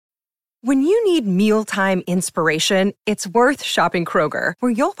When you need mealtime inspiration, it's worth shopping Kroger,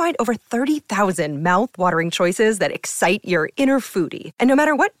 where you'll find over 30,000 mouth-watering choices that excite your inner foodie. And no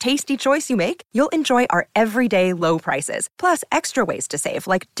matter what tasty choice you make, you'll enjoy our everyday low prices, plus extra ways to save,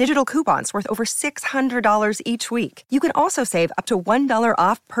 like digital coupons worth over $600 each week. You can also save up to $1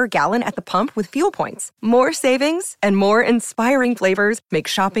 off per gallon at the pump with fuel points. More savings and more inspiring flavors make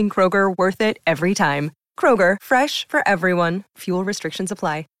shopping Kroger worth it every time. Kroger, fresh for everyone. Fuel restrictions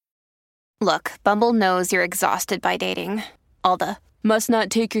apply. Look, Bumble knows you're exhausted by dating. All the, must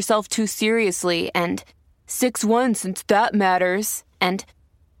not take yourself too seriously, and 6'1" since that matters, and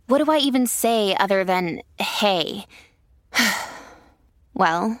what do I even say other than, hey?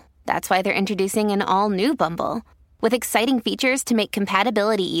 Well, that's why they're introducing an all-new Bumble, with exciting features to make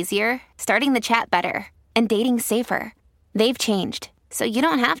compatibility easier, starting the chat better, and dating safer. They've changed, so you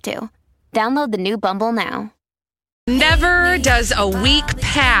don't have to. Download the new Bumble now. Never does a week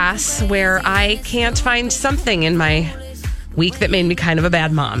pass where I can't find something in my week that made me kind of a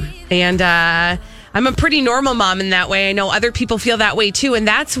bad mom. And I'm a pretty normal mom in that way. I know other people feel that way too. And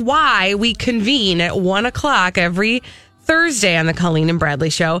that's why we convene at 1 o'clock every Thursday on the Colleen and Bradley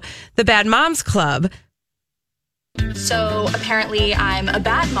Show, the Bad Moms Club. So apparently I'm a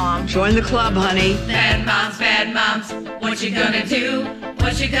bad mom. Join the club, honey. Bad moms, what you gonna do?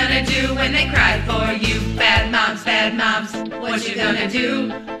 What you gonna do when they cry for you? Bad moms, what you gonna do?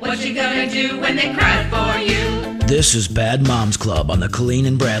 What you gonna do when they cry for you? This is Bad Moms Club on the Colleen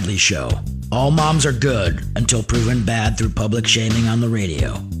and Bradley Show. All moms are good until proven bad through public shaming on the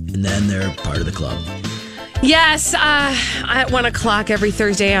radio. And then they're part of the club. Yes, at 1 o'clock every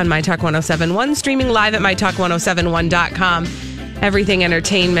Thursday on My Talk 1071, streaming live at MyTalk1071.com. Everything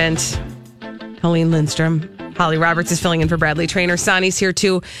Entertainment. Colleen Lindstrom. Holly Roberts is filling in for Bradley Trainer. Sonny's here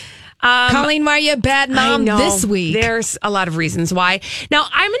too. Colleen, why are you a bad mom this week? There's a lot of reasons why. Now,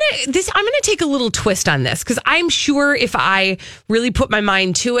 I'm gonna take a little twist on this because I'm sure if I really put my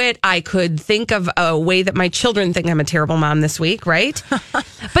mind to it, I could think of a way that my children think I'm a terrible mom this week, right?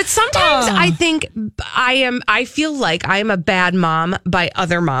 But sometimes I think I feel like I am a bad mom by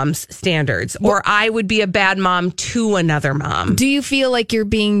other moms' standards, or I would be a bad mom to another mom. Do you feel like you're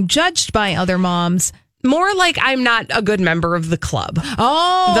being judged by other moms? More like I'm not a good member of the club.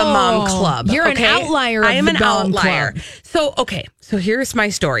 Oh, the mom club. You're an outlier. I am an outlier. Club. So here's my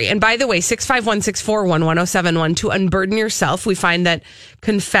story. And by the way, 651-641-1071 to unburden yourself. We find that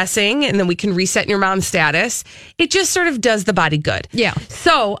confessing and then we can reset your mom's status. It just sort of does the body good. Yeah.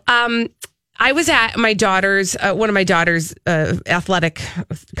 So, I was at my daughter's, one of my daughter's athletic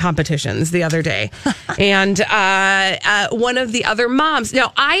competitions the other day. And one of the other moms.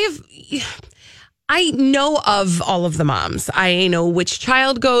 Now, I know of all of the moms. I know which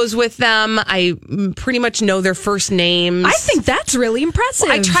child goes with them. I pretty much know their first names. I think that's really impressive.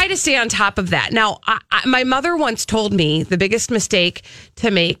 I try to stay on top of that. Now, my mother once told me the biggest mistake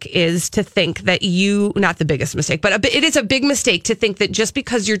to make is to think that not the biggest mistake, but it is a big mistake to think that just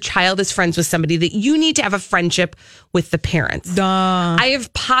because your child is friends with somebody that you need to have a friendship with the parents. I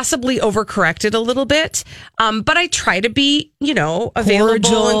have possibly overcorrected a little bit, but I try to be,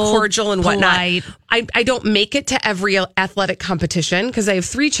 available and cordial and polite. Whatnot. I don't make it to every athletic competition because I have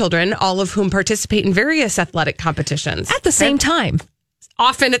 3 children, all of whom participate in various athletic competitions. At the same time.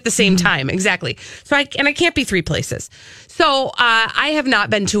 Often at the same time, exactly. So I can't be 3 places. So I have not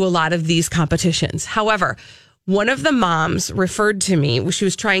been to a lot of these competitions. However, one of the moms referred to me. She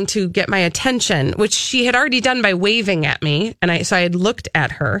was trying to get my attention, which she had already done by waving at me. And so I had looked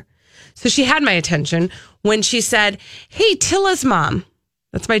at her. So she had my attention when she said, "Hey, Tilla's mom."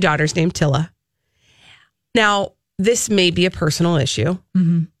 That's my daughter's name, Tilla. Now, this may be a personal issue.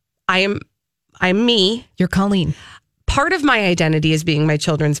 Mm-hmm. I'm me. You're Colleen. Part of my identity is being my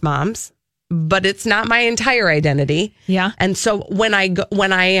children's moms, but it's not my entire identity. Yeah. And so when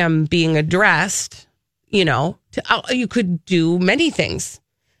I am being addressed, you could do many things.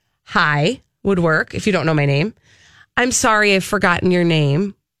 Hi would work if you don't know my name. I'm sorry, I've forgotten your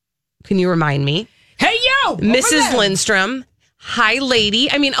name. Can you remind me? Hey, yo! Mrs. Lindstrom. Hi, lady.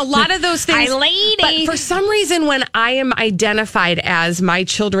 I mean, a lot of those things. Hi, lady. But for some reason, when I am identified as my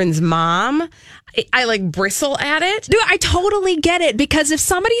children's mom, I like bristle at it. Dude, I totally get it, because if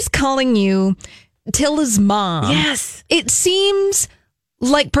somebody's calling you Tilla's mom, yes, it seems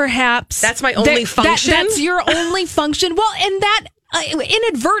like perhaps that's my only function. That's your only function. Well, and that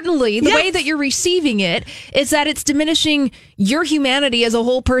inadvertently, the way that you're receiving it is that it's diminishing your humanity as a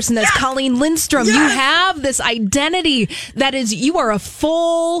whole person, as Colleen Lindstrom. You have this identity that is, you are a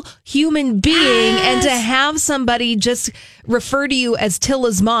full human being, and to have somebody just refer to you as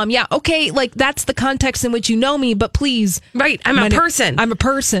Tilla's mom. Yeah, okay, like that's the context in which you know me, but please. Right, I'm a person. I'm a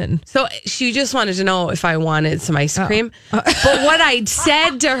person. So she just wanted to know if I wanted some ice cream. But what I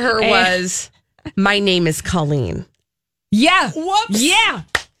said to her was, my name is Colleen. Yeah. Whoops. Yeah.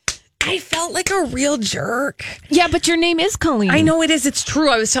 I felt like a real jerk. Yeah, but your name is Colleen. I know it is. It's true.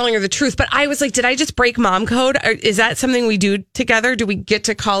 I was telling her the truth, but I was like, did I just break mom code? Or is that something we do together? Do we get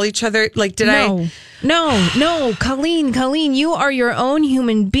to call each other? Like, No, Colleen, you are your own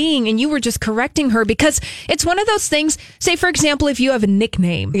human being, and you were just correcting her because it's one of those things. Say, for example, if you have a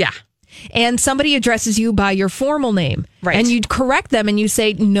nickname. Yeah. And somebody addresses you by your formal name. Right. And you correct them and you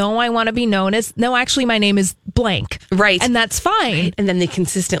say, no, I want to be known as, no, actually, my name is blank. Right. And that's fine. Right. And then they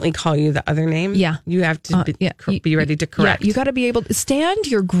consistently call you the other name. Yeah. You have to be ready to correct. Yeah, you got to be able to stand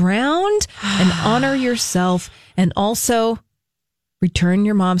your ground and honor yourself, and also return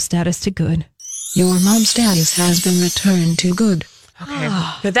your mom status to good. Your mom status has been returned to good. Okay.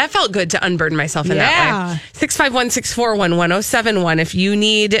 But that felt good to unburden myself in that way. 651-641-1071 if you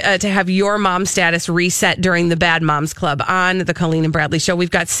need to have your mom status reset during the Bad Moms Club on the Colleen and Bradley Show. We've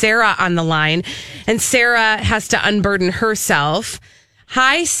got Sarah on the line, and Sarah has to unburden herself.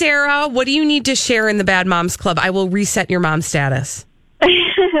 Hi, Sarah. What do you need to share in the Bad Moms Club? I will reset your mom status.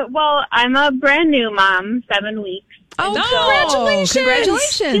 Well, I'm a brand new mom, 7 weeks. Oh,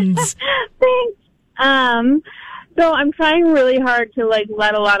 Congratulations. Thanks. So I'm trying really hard to let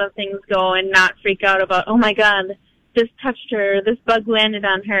a lot of things go and not freak out about, oh my God, this touched her, this bug landed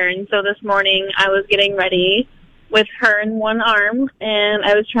on her. And so this morning I was getting ready with her in one arm, and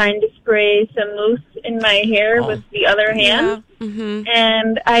I was trying to spray some mousse in my hair with the other hand. Yeah. Mm-hmm.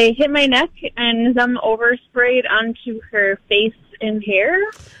 And I hit my neck and some oversprayed onto her face and hair.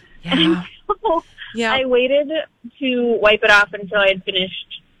 Yeah. And so I waited to wipe it off until I had finished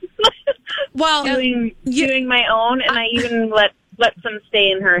doing my own, and I even let some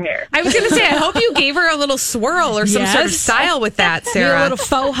stay in her hair. I was going to say, I hope you gave her a little swirl or some sort of style with that, Sarah. A little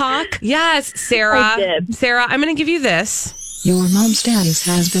faux hawk. Yes, Sarah. I did. Sarah, I'm going to give you this. Your mom status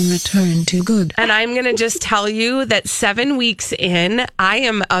has been returned to good. And I'm going to just tell you that 7 weeks in, I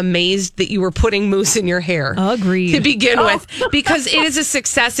am amazed that you were putting mousse in your hair. Agreed. To begin with, because it is a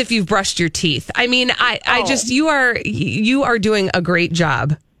success if you've brushed your teeth. I mean, you are doing a great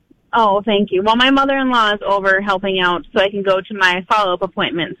job. Oh, thank you. Well, my mother-in-law is over helping out so I can go to my follow-up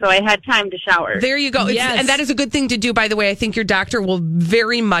appointment. So I had time to shower. There you go. Yes. And that is a good thing to do, by the way. I think your doctor will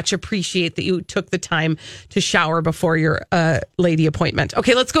very much appreciate that you took the time to shower before your lady appointment.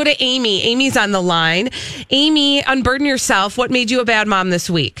 Okay, let's go to Amy. Amy's on the line. Amy, unburden yourself. What made you a bad mom this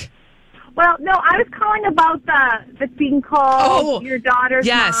week? Well, no, I was calling about the thing called your daughter's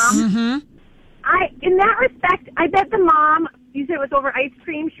mom. Mm-hmm. In that respect, I bet the mom, you said it was over ice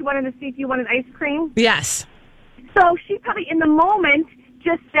cream. She wanted to see if you wanted ice cream. Yes. So she probably, in the moment,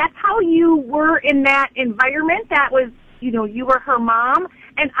 that's how you were in that environment. That was, you were her mom.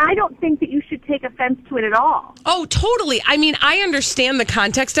 And I don't think that you should take offense to it at all. Oh, totally. I mean, I understand the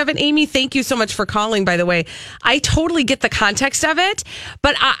context of it, Amy. Thank you so much for calling, by the way. I totally get the context of it,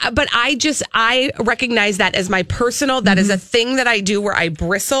 but I recognize that as my personal, that is a thing that I do where I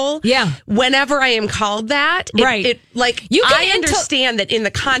bristle. Yeah. Whenever I am called that. Right. I understand that in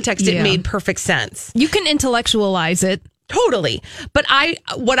the context, it made perfect sense. You can intellectualize it. Totally. But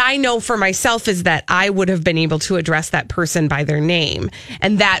what I know for myself is that I would have been able to address that person by their name.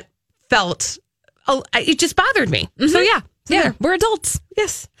 And that it just bothered me. Mm-hmm. So yeah. We're adults.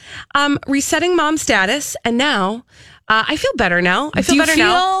 Yes. Resetting mom status. And now I feel better now. Do you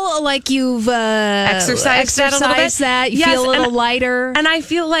feel like you've exercised that a little bit? That? You feel a little lighter? And I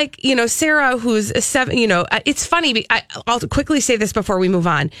feel like, Sarah, who's 7, it's funny. I'll quickly say this before we move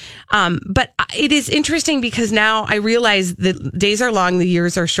on. But it is interesting because now I realize the days are long, the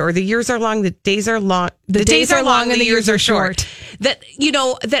years are short. The years are long, the days are long. The days are long and the years are short. That,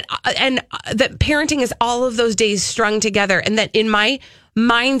 that parenting is all of those days strung together. And that in my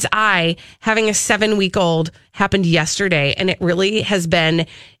mind's eye, having a 7-week-old happened yesterday, and it really has been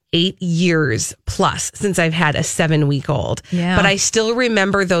 8 years plus since I've had a 7-week-old. Yeah. But I still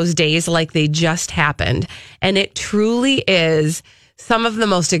remember those days like they just happened. And it truly is some of the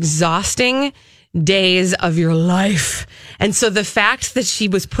most exhausting days of your life. And so the fact that she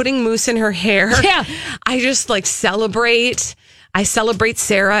was putting mousse in her hair, I just celebrate. I celebrate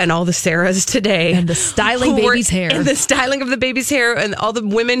Sarah and all the Sarahs today. And the styling baby's hair. And the styling of the baby's hair and all the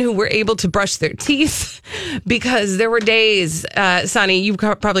women who were able to brush their teeth because there were days, Sonny, you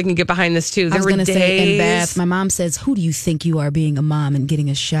probably can get behind this too. I was going to say in Bath, my mom says, who do you think you are being a mom and getting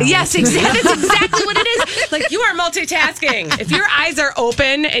a shower? Yes, exactly. That's exactly what it is. Like, you are multitasking. If your eyes are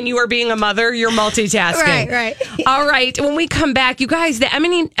open and you are being a mother, you're multitasking. Right. All right. When we come back, you guys, the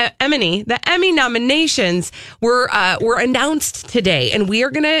Emmy nominations were announced today, and we are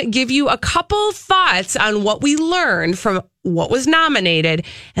going to give you a couple thoughts on what we learned from what was nominated.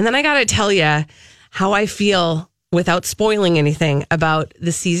 And then I got to tell you how I feel without spoiling anything about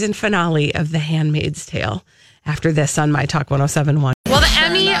the season finale of The Handmaid's Tale after this on My Talk 107.1. Well, the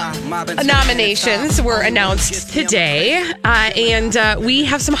Emmy nominations were announced today, and we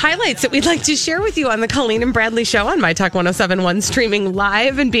have some highlights that we'd like to share with you on the Colleen and Bradley Show on My Talk 107.1, streaming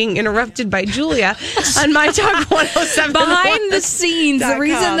live and being interrupted by Julia on My Talk 107.1. Behind the scenes, the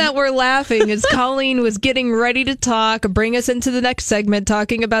reason that we're laughing is Colleen was getting ready to talk, bring us into the next segment,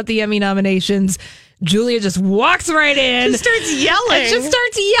 talking about the Emmy nominations. Julia just walks right in. She starts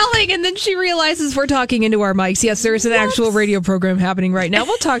yelling. And then she realizes we're talking into our mics. Yes, there's an actual radio program happening right now.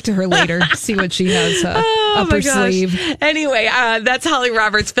 We'll talk to her later, see what she has up her sleeve. Anyway, that's Holly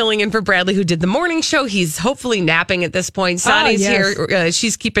Roberts filling in for Bradley, who did the morning show. He's hopefully napping at this point. Sonny's here.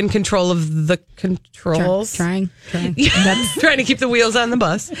 She's keeping control of the controls. Trying. That's trying to keep the wheels on the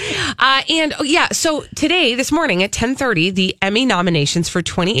bus. So today, this morning at 10:30, the Emmy nominations for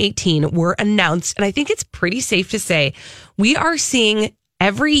 2018 were announced. And I think it's pretty safe to say we are seeing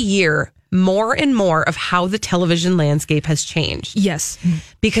every year more and more of how the television landscape has changed. Yes.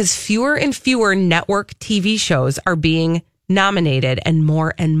 Because fewer and fewer network TV shows are being nominated and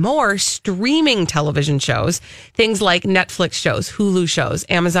more streaming television shows, things like Netflix shows, Hulu shows,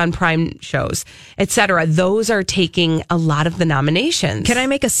 Amazon Prime shows, etc. Those are taking a lot of the nominations. Can I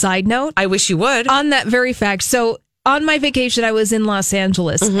make a side note? I wish you would. On that very fact. So on my vacation, I was in Los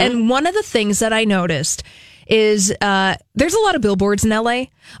Angeles, and one of the things that I noticed is there's a lot of billboards in LA.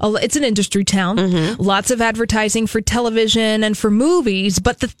 It's an industry town. Lots of advertising for television and for movies.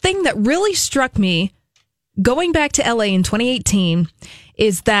 But the thing that really struck me going back to LA in 2018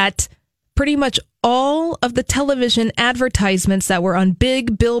 is that pretty much all of the television advertisements that were on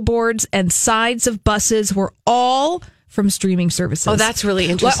big billboards and sides of buses were all from streaming services. Oh, that's really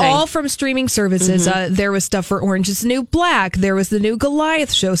interesting. All from streaming services. There was stuff for Orange is the New Black. There was the new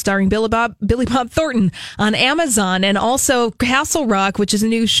Goliath show starring Billy Bob Thornton on Amazon, and also Castle Rock, which is a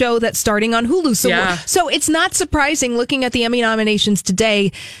new show that's starting on Hulu. So it's not surprising, looking at the Emmy nominations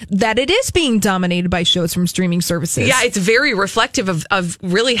today, that it is being dominated by shows from streaming services. Yeah, it's very reflective of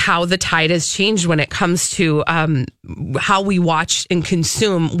really how the tide has changed when it comes to how we watch and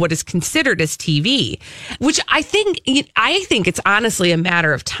consume what is considered as TV, which I think it's honestly a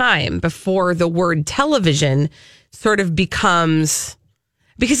matter of time before the word television sort of becomes,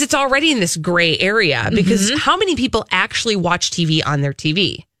 because it's already in this gray area, because how many people actually watch TV on their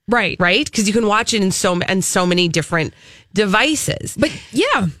TV? Right. Because you can watch it in so many different devices. But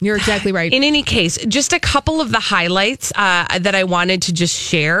yeah, you're exactly right. In any case, just a couple of the highlights that I wanted to just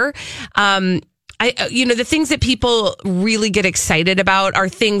share. The things that people really get excited about are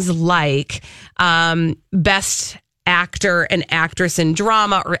things like best actor and actress in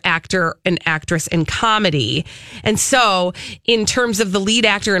drama or actor and actress in comedy. And so in terms of the lead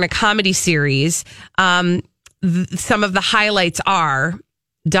actor in a comedy series, some of the highlights are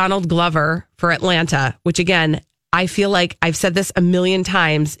Donald Glover for Atlanta, which again, I feel like I've said this a million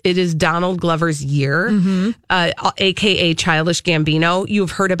times. It is Donald Glover's year, aka Childish Gambino.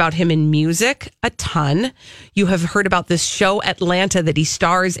 You've heard about him in music a ton. You have heard about this show Atlanta that he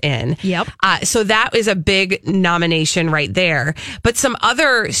stars in. Yep. So that is a big nomination right there. But some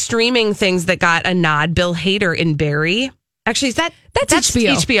other streaming things that got a nod: Bill Hader in Barry. Actually, that's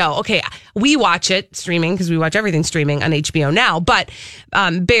HBO. HBO. Okay. We watch it streaming because we watch everything streaming on HBO now. But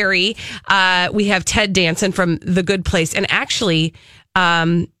Barry, we have Ted Danson from The Good Place. And actually,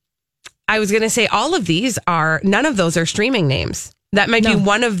 I was going to say none of those are streaming names. That might be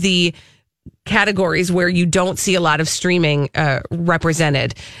one of the categories where you don't see a lot of streaming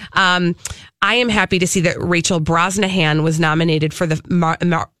represented. I am happy to see that Rachel Brosnahan was nominated for the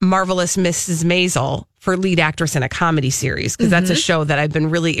Marvelous Mrs. Maisel for lead actress in a comedy series, because that's a show that I've been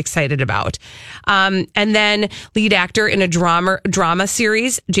really excited about. And then lead actor in a drama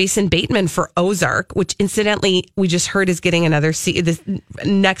series, Jason Bateman for Ozark, which incidentally we just heard is getting another this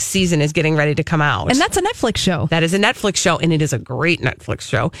next season is getting ready to come out. And that's a Netflix show. That is a Netflix show, and it is a great Netflix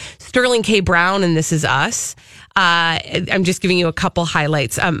show. Sterling K. Brown in This Is Us. I'm just giving you a couple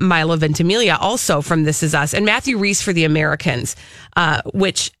highlights. Milo Ventimiglia also from This Is Us, and Matthew Rhys for The Americans,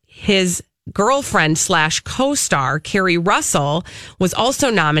 which his girlfriend / co-star Carrie Russell was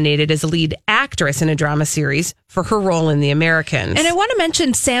also nominated as a lead actress in a drama series for her role in The Americans. And I want to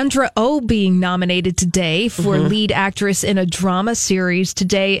mention Sandra Oh being nominated today for lead actress in a drama series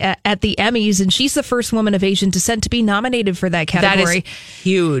today at the Emmys, and she's the first woman of Asian descent to be nominated for that category. That is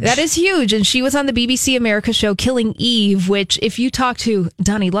huge. That is huge, and she was on the BBC America show Killing Eve, which if you talk to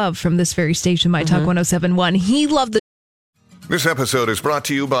Donnie Love from this very station, My Talk 1071, he loved the. This episode is brought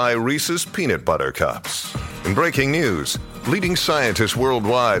to you by Reese's Peanut Butter Cups. In breaking news, leading scientists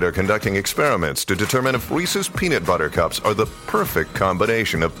worldwide are conducting experiments to determine if Reese's Peanut Butter Cups are the perfect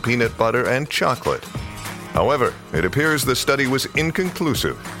combination of peanut butter and chocolate. However, it appears the study was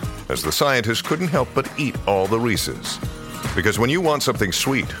inconclusive, as the scientists couldn't help but eat all the Reese's. Because when you want something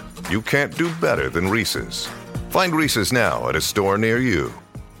sweet, you can't do better than Reese's. Find Reese's now at a store near you.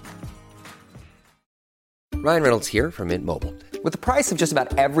 Ryan Reynolds here from Mint Mobile. With the price of just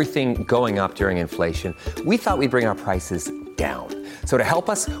about everything going up during inflation, we thought we'd bring our prices down. So to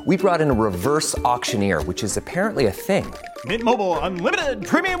help us, we brought in a reverse auctioneer, which is apparently a thing. Mint Mobile Unlimited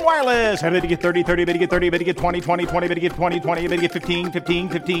Premium Wireless. How to get 30, 30, bit to get 30, bit to get 20, 20, 20, bit to get 20, 20, bit to get 15, 15,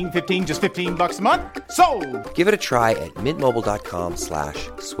 15, 15, just $15 a month? Sold! Give it a try at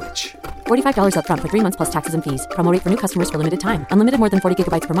mintmobile.com/switch. $45 up front for 3 months plus taxes and fees. Promo rate for new customers for limited time. Unlimited more than 40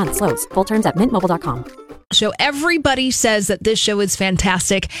 gigabytes per month. Slows full terms at mintmobile.com. Show. Everybody says that this show is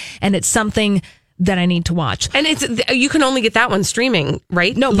fantastic, and it's something that I need to watch. And you can only get that one streaming,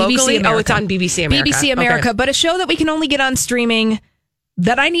 right? No, locally. BBC America. Oh, it's on BBC America. BBC America, okay. But a show that we can only get on streaming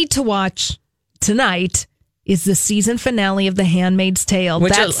that I need to watch tonight is the season finale of The Handmaid's Tale.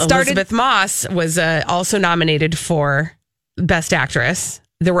 Which Elizabeth Moss was also nominated for Best Actress.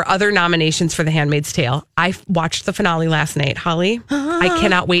 There were other nominations for The Handmaid's Tale. I watched the finale last night, Holly. I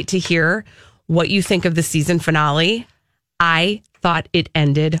cannot wait to hear what you think of the season finale. I thought it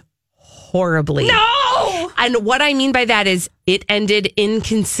ended horribly. No! And what I mean by that is it ended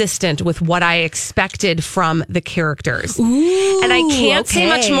inconsistent with what I expected from the characters. Ooh, and I can't say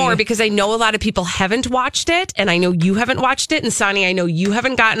much more because I know a lot of people haven't watched it, and I know you haven't watched it, and Sonny, I know you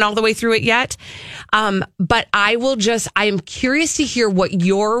haven't gotten all the way through it yet. But I am curious to hear what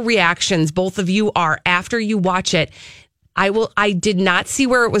your reactions, both of you, are after you watch it. I did not see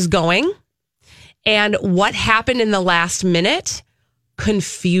where it was going. And what happened in the last minute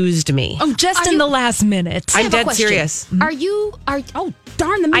confused me. Oh, just in the last minute. I'm dead serious. Oh,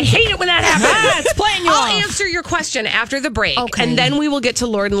 darn the I hate it when that happens. It's playing you I'll off. answer your question after the break. Okay. And then we will get to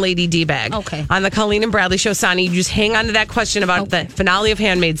Lord and Lady D-Bag. Okay. On the Colleen and Bradley Show. Sonny, you just hang on to that question about the finale of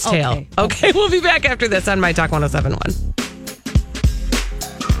Handmaid's Tale. Okay, we'll be back after this on My Talk 1071.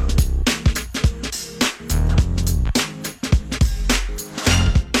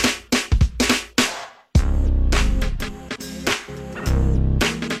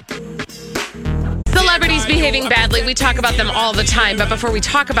 Celebrities behaving badly. We talk about them all the time. But before we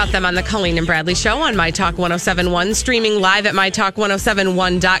talk about them on the Colleen and Bradley Show on My Talk 1071, streaming live at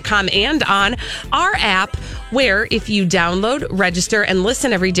MyTalk1071.com and on our app, where if you download, register, and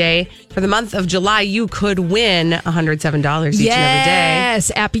listen every day for the month of July, you could win $107 each and every day. Yes,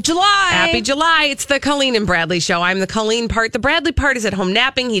 happy July. Happy July. It's the Colleen and Bradley Show. I'm the Colleen part. The Bradley part is at home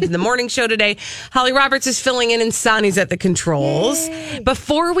napping. He did the morning show today. Holly Roberts is filling in, and Sonny's at the controls. Yay.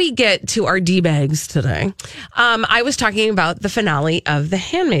 Before we get to our D-bags today, I was talking about the finale of The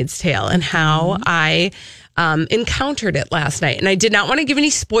Handmaid's Tale and how I encountered it last night. And I did not want to give any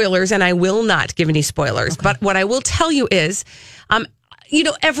spoilers, and I will not give any spoilers. Okay. But what I will tell you is,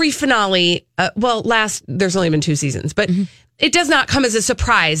 every finale, there's only been 2 seasons, but it does not come as a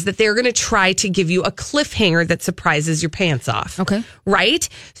surprise that they're going to try to give you a cliffhanger that surprises your pants off. Okay. Right?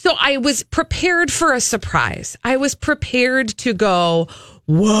 So I was prepared for a surprise. I was prepared to go,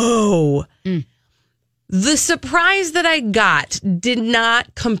 whoa. The surprise that I got did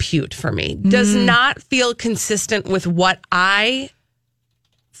not compute for me, does not feel consistent with what I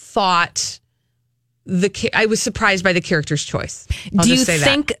thought. I was surprised by the character's choice. Do you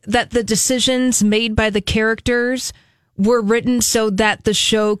think that the decisions made by the characters were written so that the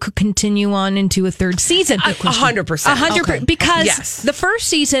show could continue on into a third season. 100%. 100%. Because Yes. the first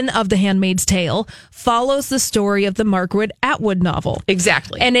season of The Handmaid's Tale follows the story of the Margaret Atwood novel.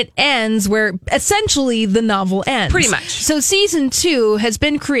 Exactly. And it ends where essentially the novel ends. Pretty much. So season 2 has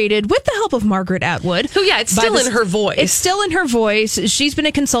been created with the help of Margaret Atwood. So yeah, it's by still the- in her voice. It's still in her voice. She's been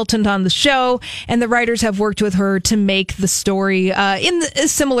a consultant on the show, and the writers have worked with her to make the story in a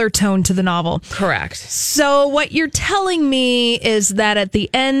similar tone to the novel. Correct. So what you're telling me is that at the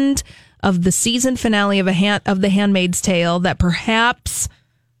end of the season finale of The Handmaid's Tale, that perhaps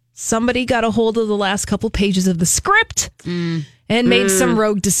somebody got a hold of the last couple pages of the script and made some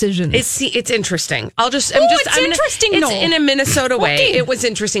rogue decisions. It's interesting. It's interesting, It's Noel. in a Minnesota way. Okay. It was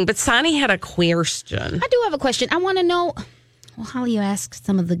interesting. But Sonny had a question. I do have a question. I want to know. Well, Holly, you asked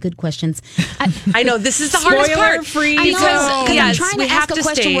some of the good questions. I know this is the hardest part. Spoiler-free I know, Because, 'cause yes, I'm trying we to have ask a to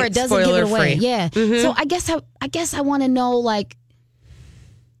question stay where it doesn't give it away. spoiler-free. Yeah. Mhm. So I guess I want to know, like,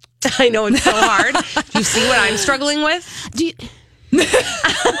 I know it's so hard. Do you see what I'm struggling with? do you,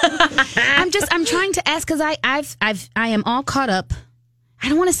 I'm trying to ask because I am all caught up. I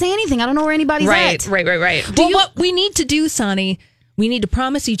don't want to say anything. I don't know where anybody's at. Right. Well, what we need to do, Sonny, we need to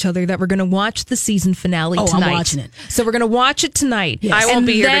promise each other that we're going to watch the season finale Oh, tonight. I'm watching it. So we're going to watch it tonight. I won't And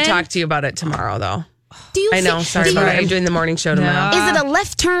be here then- to talk to you about it tomorrow, though. Do you? I know. Sorry, but I'm doing the morning show tomorrow. Is it a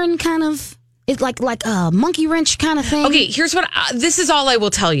left turn kind of? It's like a monkey wrench kind of thing. Okay, here's what this is all I will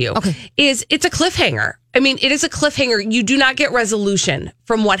tell you. Okay. Is it's a cliffhanger. I mean, it is a cliffhanger. You do not get resolution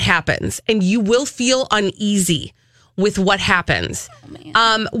from what happens, and you will feel uneasy with what happens.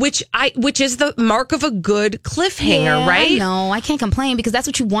 Which is the mark of a good cliffhanger, Yeah, right? No, I can't complain because that's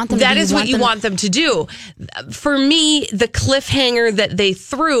what you want them to do. That is what you want them to do. For me, the cliffhanger that they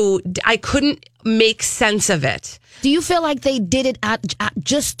threw, I couldn't make sense of it. Do you feel like they did it out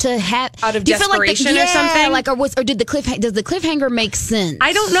just to have Out of do you feel like desperation or something? Like, or did does the cliffhanger make sense?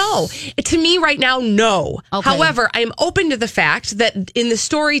 I don't know. To me, right now, no. Okay. However, I'm open to the fact that in the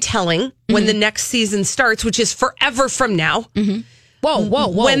storytelling, when the next season starts, which is forever from now. Whoa.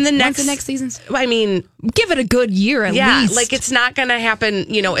 When the When's next the next season's? I mean, Give it a good year at least. like it's not going to happen,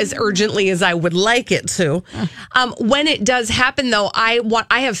 as urgently as I would like it to. When it does happen, though, I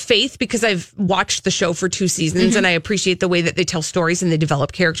have faith because I've watched the show for 2 seasons and I appreciate the way that they tell stories and they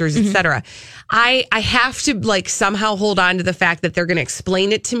develop characters, etc. I have to somehow hold on to the fact that they're going to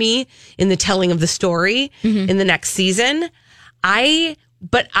explain it to me in the telling of the story in the next season.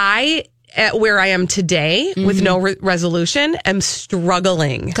 But I at where I am today with no resolution am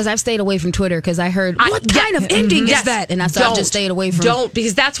struggling. Because I've stayed away from Twitter because I heard, what kind of ending is that? And I just stayed away from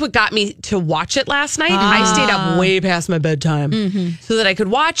because that's what got me to watch it last night. I stayed up way past my bedtime so that I could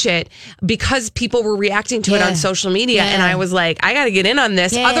watch it because people were reacting to it on social media. And I was like, I got to get in on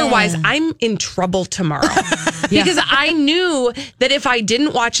this. Otherwise, I'm in trouble tomorrow. Because I knew that if I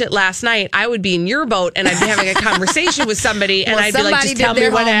didn't watch it last night, I would be in your boat and I'd be having a conversation with somebody and I'd be like, just tell me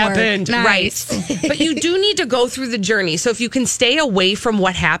what happened. Nice. Right. But you do need to go through the journey. So if you can stay away from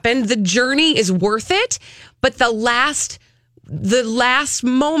what happened, the journey is worth it. But the last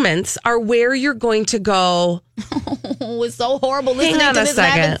moments are where you're going to go. Oh, it's so horrible listening Hang on to a this. I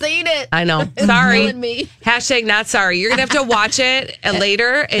haven't second. seen it. I know. It's Sorry. killing me. Hashtag not sorry. You're going to have to watch it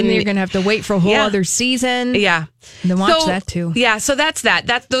later. And then you're going to have to wait for a whole other season. Yeah. And then watch that too. Yeah, so that's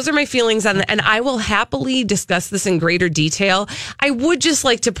that. Those are my feelings on and I will happily discuss this in greater detail. I would just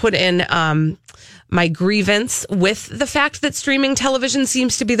like to put in my grievance with the fact that streaming television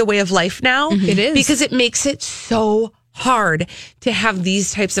seems to be the way of life now. It is. Because it makes it so hard to have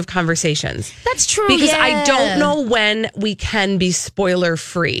these types of conversations. That's true. Because I don't know when we can be spoiler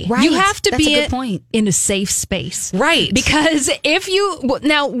free. Right. You have to That's be a good point. in a safe space. Right. Because if you,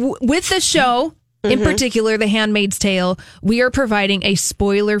 now with the show, in particular, The Handmaid's Tale, we are providing a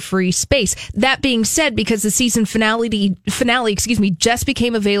spoiler-free space. That being said, because the season finale, just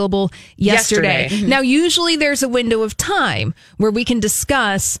became available yesterday. Now, usually there's a window of time where we can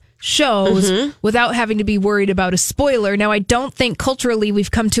discuss shows without having to be worried about a spoiler. Now, I don't think culturally we've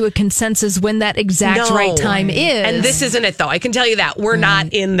come to a consensus when that exact right time is. And this isn't it, though. I can tell you that. We're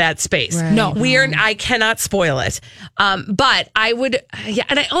not in that space. Right. No. I cannot spoil it. But I would,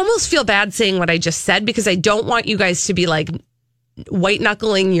 and I almost feel bad saying what I just said because I don't want you guys to be like white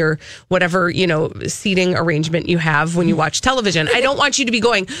knuckling your whatever, seating arrangement you have when you watch television. I don't want you to be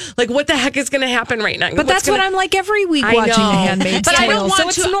going like, what the heck is going to happen right now? But that's what I'm like every week watching The Handmaid's But Tale. I don't want so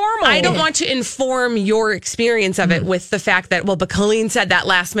it's normal. I don't want to inform your experience of it with the fact that, but Colleen said that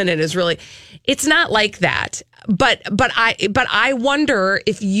last minute is really, it's not like that. But I wonder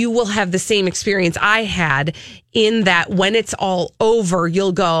if you will have the same experience I had in that when it's all over,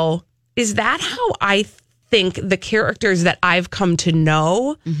 you'll go, is that how I think the characters that I've come to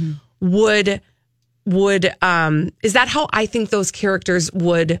know would is that how I think those characters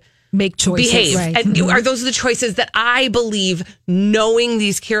would make choices, behave? right. And are those the choices that I believe, knowing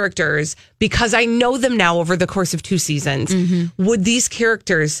these characters, because I know them now over the course of 2 seasons, would these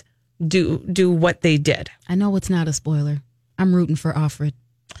characters do what they did? I know it's not a spoiler. I'm rooting for Offred.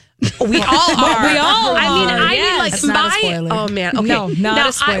 We all are. We all I mean, are. I Yes. mean, like That's not a spoiler. Oh man. Okay. No, not now,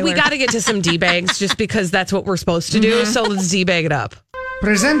 a spoiler. we got to get to some D-bags just because that's what we're supposed to do. So let's D-bag it up.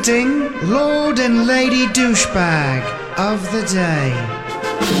 Presenting Lord and Lady Douchebag of the Day.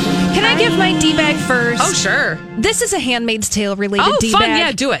 Can I give my D-bag first? Oh, sure. This is a Handmaid's Tale related Oh, D-bag. fun.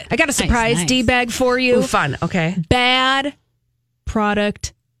 Yeah, do it. I got a surprise nice. D-bag for you. Ooh, fun. Okay. Bad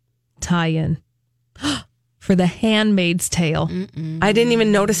product tie-in for The Handmaid's Tale. I didn't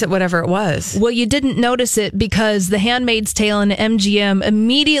even notice it, whatever it was. Well, you didn't notice it because The Handmaid's Tale and MGM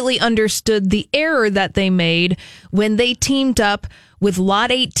immediately understood the error that they made when they teamed up with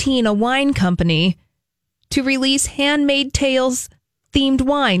Lot 18, a wine company, to release Handmaid's Tales themed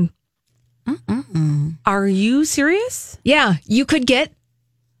wine. Are you serious? Yeah, you could get.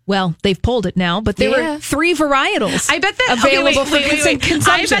 Well, they've pulled it now, but there Yeah. were 3 varietals. I bet that available for I consumption.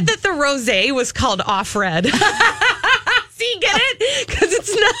 bet that the rosé was called Off Red. See, get it? Because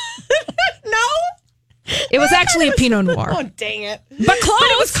it's not. No. It was actually a Pinot Noir. Oh, dang it! But close. But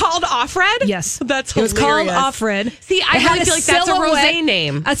it was called Off Red. Yes, that's it was called hilarious. Off Red. See, I It had really feel like that's a silhouette- rosé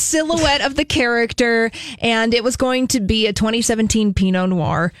name. A silhouette of the character, and it was going to be a 2017 Pinot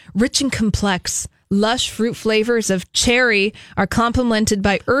Noir, rich and complex. Lush fruit flavors of cherry are complemented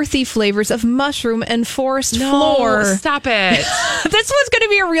by earthy flavors of mushroom and forest floor. Stop it. This was going to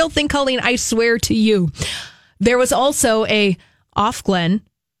be a real thing, Colleen. I swear to you. There was also a Off Glen.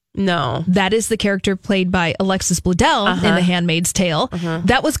 No. That is the character played by Alexis Bledel in The Handmaid's Tale.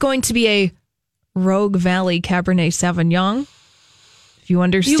 That was going to be a Rogue Valley Cabernet Sauvignon. If you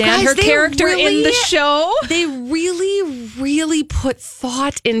understand her character in the show. They really put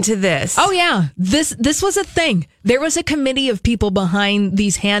thought into this. Oh, yeah. This was a thing. There was a committee of people behind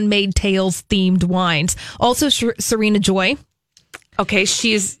these Handmaid's Tales themed wines. Also, Serena Joy. Okay,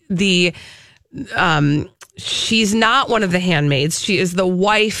 she's the... she's not one of the handmaids. She is the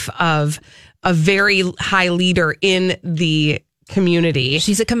wife of a very high leader in the community.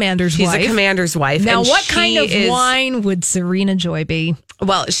 She's a commander's wife. She's a commander's wife. Now, and what kind of is, wine would Serena Joy be?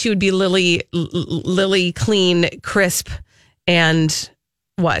 Well, she would be Lily clean, crisp, and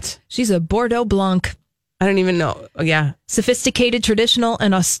what? She's a Bordeaux Blanc. I don't even know. Yeah. Sophisticated, traditional,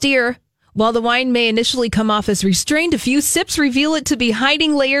 and austere. While the wine may initially come off as restrained, a few sips reveal it to be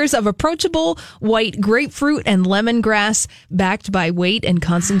hiding layers of approachable white grapefruit and lemongrass backed by weight and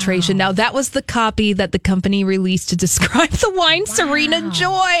concentration. Now, that was the copy that the company released to describe the wine, Serena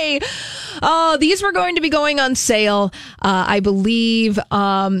Joy. Oh, these were going to be going on sale, I believe,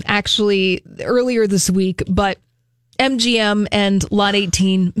 actually earlier this week, but MGM and Lot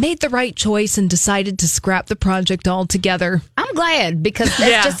 18 made the right choice and decided to scrap the project altogether. I'm glad because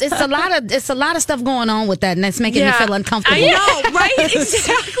it's a lot of stuff going on with that, and it's making me feel uncomfortable. I know, right?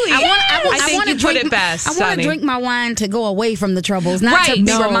 Exactly. I think want you to put drink it best. I want to drink my wine to go away from the troubles, not to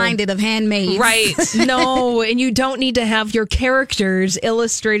be reminded of Handmaids. Right. No, and you don't need to have your characters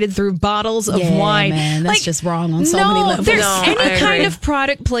illustrated through bottles of wine. Man, that's just wrong on so many levels. There's No, any I kind agree. of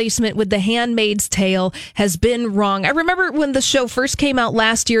product placement with The Handmaid's Tale has been wrong. I remember when the show first came out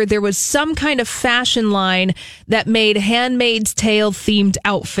last year, there was some kind of fashion line that made Handmaid's Tale themed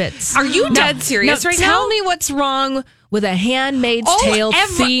outfits. Are you dead serious right now? Tell me what's wrong with a Handmaid's Tale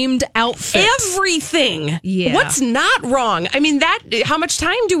themed outfit. Everything. Yeah. What's not wrong? I mean, how much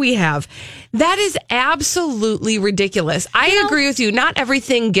time do we have? That is absolutely ridiculous. I agree with you. Not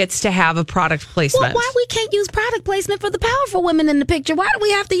everything gets to have a product placement. Well, why we can't use product placement for the powerful women in the picture? Why do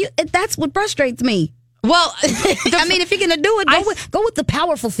we have to use that's what frustrates me. Well, I mean, if you're going to do it, go with the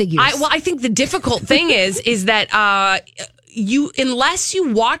powerful figures. I think the difficult thing is that unless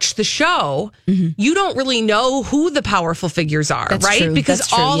you watch the show, you don't really know who the powerful figures are, That's right? true. Because That's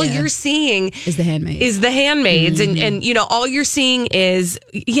true, all yeah. you're seeing is the handmaids, and you know all you're seeing is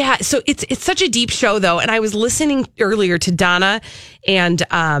So it's such a deep show though, and I was listening earlier to Donna and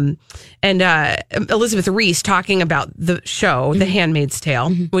Elizabeth Reese talking about the show, The Handmaid's Tale,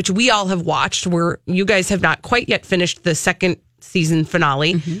 which we all have watched. Where you guys have not quite yet finished the second season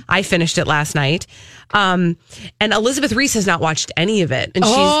finale. I finished it last night. And Elizabeth Reese has not watched any of it. And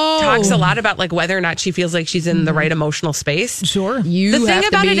she talks a lot about like whether or not she feels like she's in the right emotional space. Sure. The thing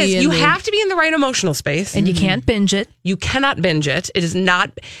about it is you have to be in the right emotional space. And you can't binge it. You cannot binge it. It is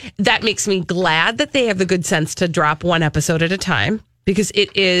not, that makes me glad that they have the good sense to drop one episode at a time. because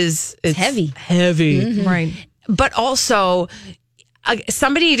it's heavy. Heavy. Right. But also,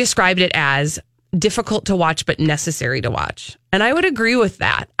 somebody described it as difficult to watch, but necessary to watch. And I would agree with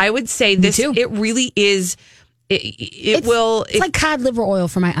that. I would say this, it really is, it's like cod liver oil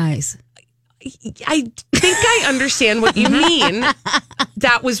for my eyes. I think I understand what you mean.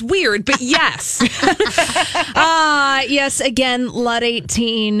 That was weird, but yes. Yes, again, Lot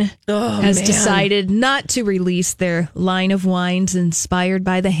 18 has decided not to release their line of wines inspired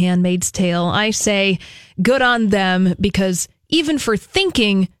by The Handmaid's Tale. I say good on them, because even for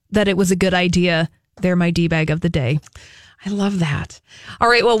thinking that it was a good idea, they're my D-bag of the day. I love that. All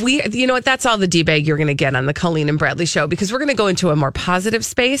right. Well, you know what? That's all the D-bag you're going to get on the Colleen and Bradley show, because we're going to go into a more positive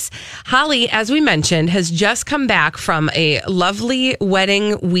space. Holly, as we mentioned, has just come back from a lovely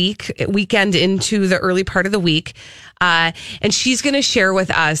wedding weekend into the early part of the week. And she's going to share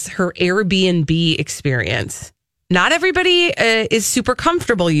with us her Airbnb experience. Not everybody is super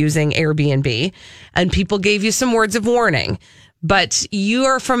comfortable using Airbnb, and people gave you some words of warning, but you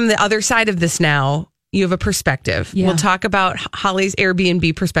are from the other side of this now. You have a perspective. Yeah. We'll talk about Holly's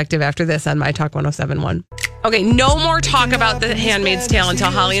Airbnb perspective after this on My Talk 107.1. Okay, no more talk about The Handmaid's Tale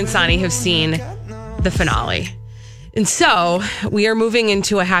until Holly and Sonny have seen the finale. And so we are moving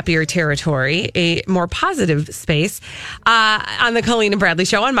into a happier territory, a more positive space on the Colleen and Bradley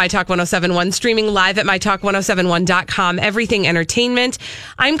show on My Talk 107.1, streaming live at MyTalk1071.com, everything entertainment.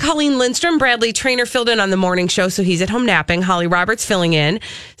 I'm Colleen Lindstrom. Bradley Trainer filled in on the morning show, so he's at home napping. Holly Roberts filling in.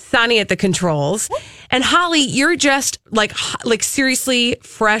 Sonny at the controls. And Holly, you're just like seriously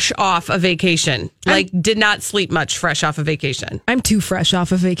fresh off a vacation. Did not sleep much fresh off a vacation. I'm too fresh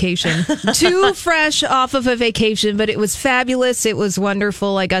off a vacation. Too fresh off of a vacation, but it was fabulous. It was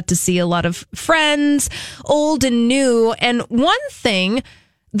wonderful. I got to see a lot of friends, old and new. And one thing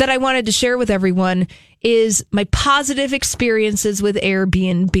that I wanted to share with everyone is my positive experiences with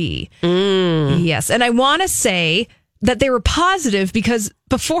Airbnb. Yes. And I want to say that they were positive because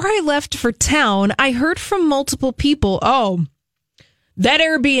before I left for town, I heard from multiple people, that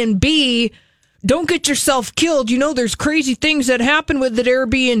Airbnb, don't get yourself killed. You know, there's crazy things that happen with that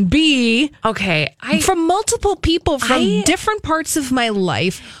Airbnb. Okay. From multiple people from different parts of my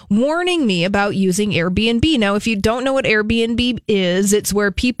life warning me about using Airbnb. Now, if you don't know what Airbnb is, it's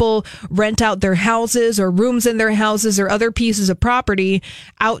where people rent out their houses or rooms in their houses or other pieces of property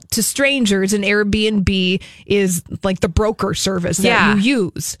out to strangers. And Airbnb is like the broker service that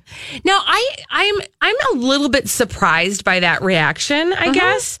you use. Now, I'm a little bit surprised by that reaction, I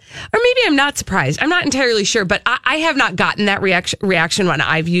guess. Or maybe I'm not surprised. I'm not entirely sure, but I have not gotten that reaction when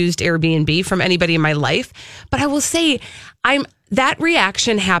I've used Airbnb from anybody in my life. But I will say that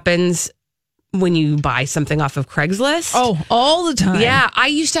reaction happens when you buy something off of Craigslist. Oh, all the time. Yeah. I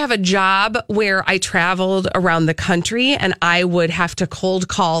used to have a job where I traveled around the country and I would have to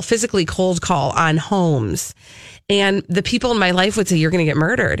physically cold call on homes. And the people in my life would say, you're going to get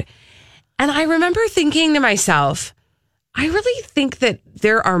murdered. And I remember thinking to myself, I really think that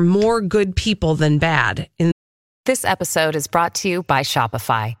there are more good people than bad. This episode is brought to you by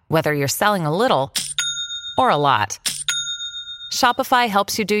Shopify. Whether you're selling a little or a lot, Shopify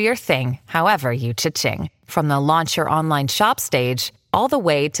helps you do your thing, however you cha-ching. From the launch your online shop stage, all the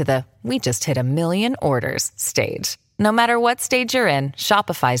way to the we just hit 1 million orders stage. No matter what stage you're in,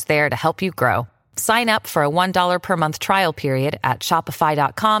 Shopify's there to help you grow. Sign up for a $1 per month trial period at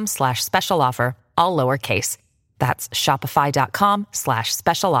shopify.com/special offer, all lowercase. That's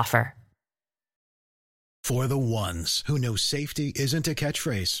shopify.com/special offer. For the ones who know safety isn't a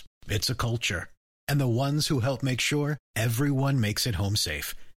catchphrase, it's a culture. And the ones who help make sure everyone makes it home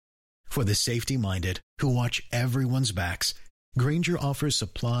safe. For the safety-minded who watch everyone's backs, Grainger offers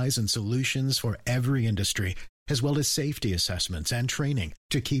supplies and solutions for every industry, as well as safety assessments and training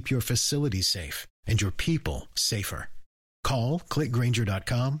to keep your facilities safe and your people safer. Call,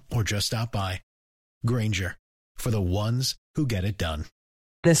 clickgrainger.com, or just stop by. Grainger, for the ones who get it done.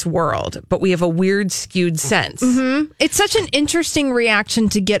 This world, but we have a weird skewed sense. It's such an interesting reaction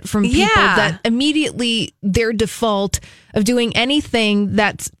to get from people that immediately their default of doing anything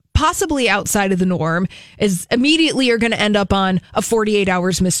that's possibly outside of the norm is immediately are going to end up on a 48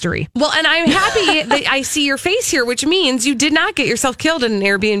 hours mystery. Well, and I'm happy that I see your face here, which means you did not get yourself killed in an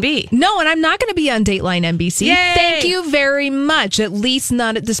Airbnb. No, and I'm not going to be on Dateline NBC. Yay! Thank you very much. At least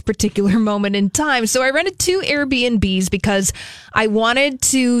not at this particular moment in time. So I rented 2 Airbnbs because I wanted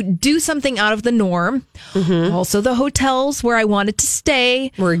to do something out of the norm. Also, the hotels where I wanted to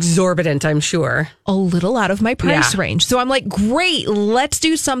stay were exorbitant, I'm sure. A little out of my price range. So I'm like, great, let's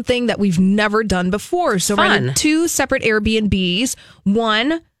do something that we've never done before. So I rented 2 separate Airbnbs.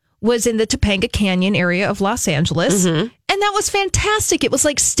 One was in the Topanga Canyon area of Los Angeles. Mm-hmm. And that was fantastic. It was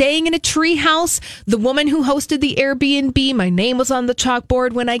like staying in a tree house. The woman who hosted the Airbnb, my name was on the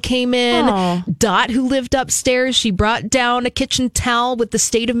chalkboard when I came in. Aww. Dot, who lived upstairs, she brought down a kitchen towel with the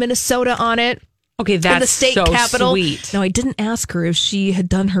state of Minnesota on it. Okay, that's the state so capital. sweet. Now, I didn't ask her if she had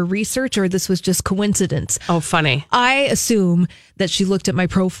done her research or this was just coincidence. Oh, funny. I assume that she looked at my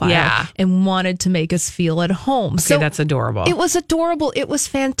profile and wanted to make us feel at home. Okay, that's adorable. It was adorable. It was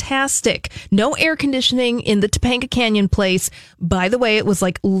fantastic. No air conditioning in the Topanga Canyon place. By the way, it was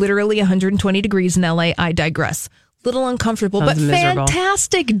like literally 120 degrees in LA. I digress. Little uncomfortable, Sounds but miserable.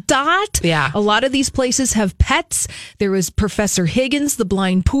 fantastic. Dot. Yeah. A lot of these places have pets. There was Professor Higgins, the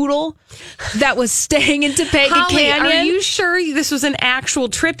blind poodle, that was staying in Topanga Holly, Canyon. are you sure this was an actual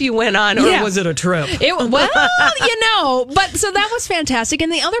trip you went on, or was it a trip? But so that was fantastic.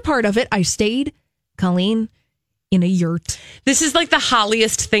 And the other part of it, I stayed, Colleen, in a yurt. This is like the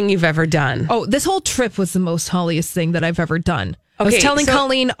holliest thing you've ever done. Oh, this whole trip was the most holliest thing that I've ever done. I was Okay, telling so-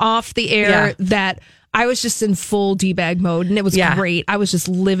 Colleen off the air that I was just in full D-bag mode, and it was great. I was just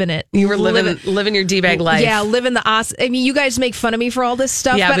living it. You were living your D-bag life. Yeah, living the awesome. I mean, you guys make fun of me for all this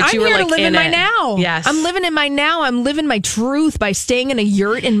stuff, Yeah, but I'm you were, here like, to live in in my it. now. Yes. I'm living in my now. I'm living my truth by staying in a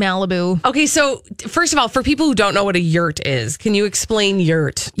yurt in Malibu. Okay, so first of all, for people who don't know what a yurt is, can you explain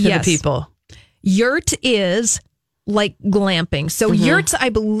yurt to Yes. the people? Yurt is like glamping. So yurts, I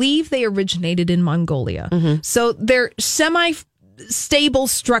believe they originated in Mongolia. So they're semi-stable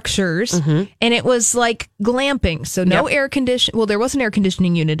structures, and it was like glamping. So no air condition. Well, there was an air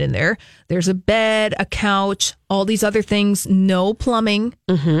conditioning unit in there. There's a bed, a couch, all these other things. No plumbing,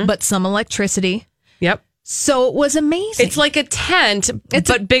 but some electricity. Yep. So it was amazing. It's like a tent,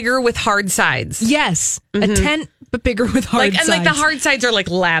 but bigger with hard sides. Yes, a tent, but bigger with hard sides. And like the hard sides are like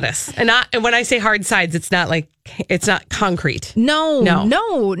lattice, and when I say hard sides, it's not concrete. No.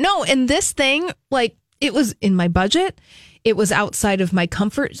 And this thing, like, it was in my budget. It was outside of my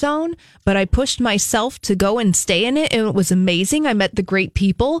comfort zone, but I pushed myself to go and stay in it, and it was amazing. I met the great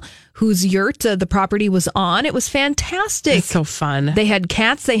people whose yurt the property was on. It was fantastic. It's so fun. They had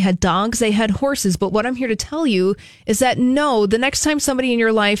cats, they had dogs, they had horses. But what I'm here to tell you is that no, the next time somebody in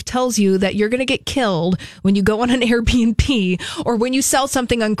your life tells you that you're going to get killed when you go on an Airbnb or when you sell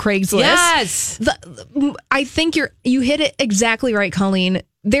something on Craigslist. Yes. I think you hit it exactly right, Colleen.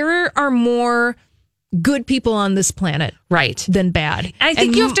 There are more good people on this planet, right, than bad. I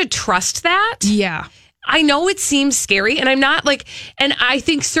think you have to trust that. Yeah. I know it seems scary, and I'm not like, and I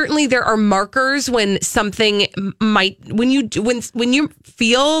think certainly there are markers when something might, when you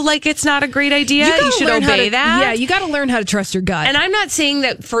feel like it's not a great idea, you should obey that. Yeah, you got to learn how to trust your gut. And I'm not saying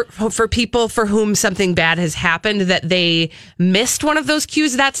that for people for whom something bad has happened that they missed one of those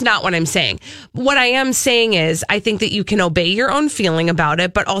cues. That's not what I'm saying. What I am saying is I think that you can obey your own feeling about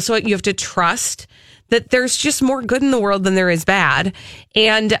it, but also you have to trust that there's just more good in the world than there is bad.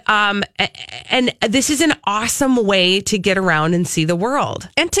 And this is an awesome way to get around and see the world.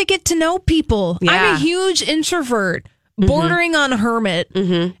 And to get to know people. Yeah. I'm a huge introvert, bordering on hermit.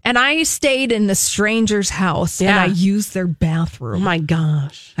 And I stayed in a stranger's house and I used their bathroom. Oh my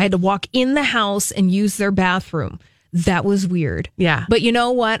gosh. I had to walk in the house and use their bathroom. That was weird. Yeah. But you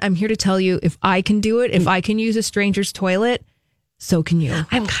know what? I'm here to tell you, if I can do it, if I can use a stranger's toilet, so can you.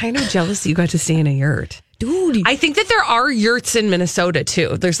 I'm kind of jealous that you got to stay in a yurt. Dude. I think that there are yurts in Minnesota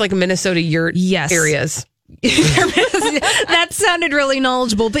too. There's like Minnesota yurt areas. That sounded really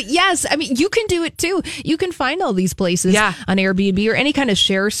knowledgeable. But yes, I mean, you can do it too. You can find all these places on Airbnb or any kind of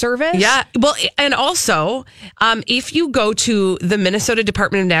share service. Yeah. Well, and also, if you go to the Minnesota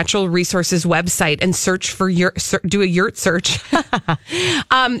Department of Natural Resources website and search for do a yurt search,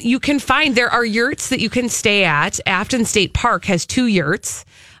 you can find there are yurts that you can stay at. Afton State Park has 2 yurts.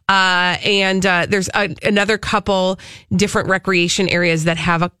 And there's another couple different recreation areas that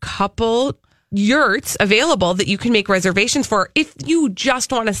have a couple yurts available that you can make reservations for if you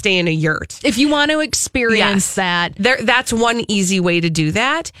just want to stay in a yurt. If you want to experience that. That's one easy way to do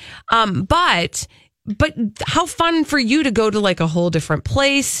that. But how fun for you to go to like a whole different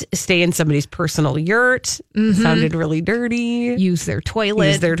place, stay in somebody's personal yurt. Sounded really dirty. Use their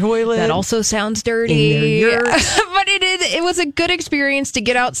toilet. That also sounds dirty. In their yurt. But it was a good experience to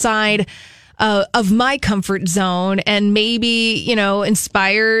get outside of my comfort zone and maybe,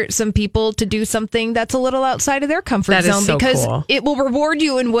 inspire some people to do something that's a little outside of their comfort zone because it will reward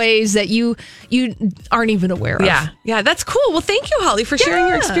you in ways that you aren't even aware of. Yeah, that's cool. Well, thank you, Holly, for sharing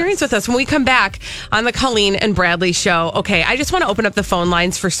your experience with us. When we come back on the Colleen and Bradley Show, okay, I just want to open up the phone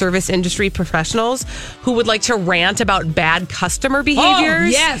lines for service industry professionals who would like to rant about bad customer behaviors. Oh,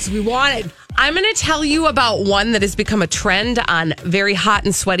 yes, we want it. I'm going to tell you about one that has become a trend on very hot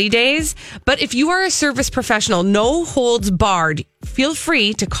and sweaty days. But if you are a service professional, no holds barred, feel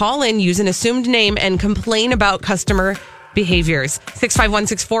free to call in, use an assumed name, and complain about customer behaviors.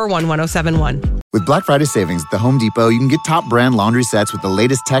 651-641-1071. With Black Friday savings at the Home Depot, you can get top brand laundry sets with the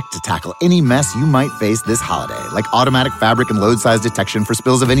latest tech to tackle any mess you might face this holiday, like automatic fabric and load size detection for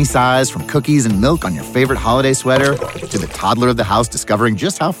spills of any size, from cookies and milk on your favorite holiday sweater to the toddler of the house discovering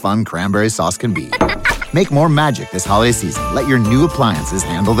just how fun cranberry sauce can be. Make more magic this holiday season. Let your new appliances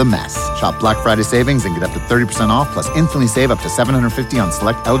handle the mess. Shop Black Friday savings and get up to 30% off, plus instantly save up to $750 on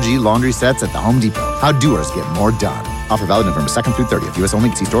select LG laundry sets at the Home Depot. How doers get more done. Offer valid November 2nd through 30th. U.S.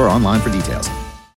 only. See store or online for details.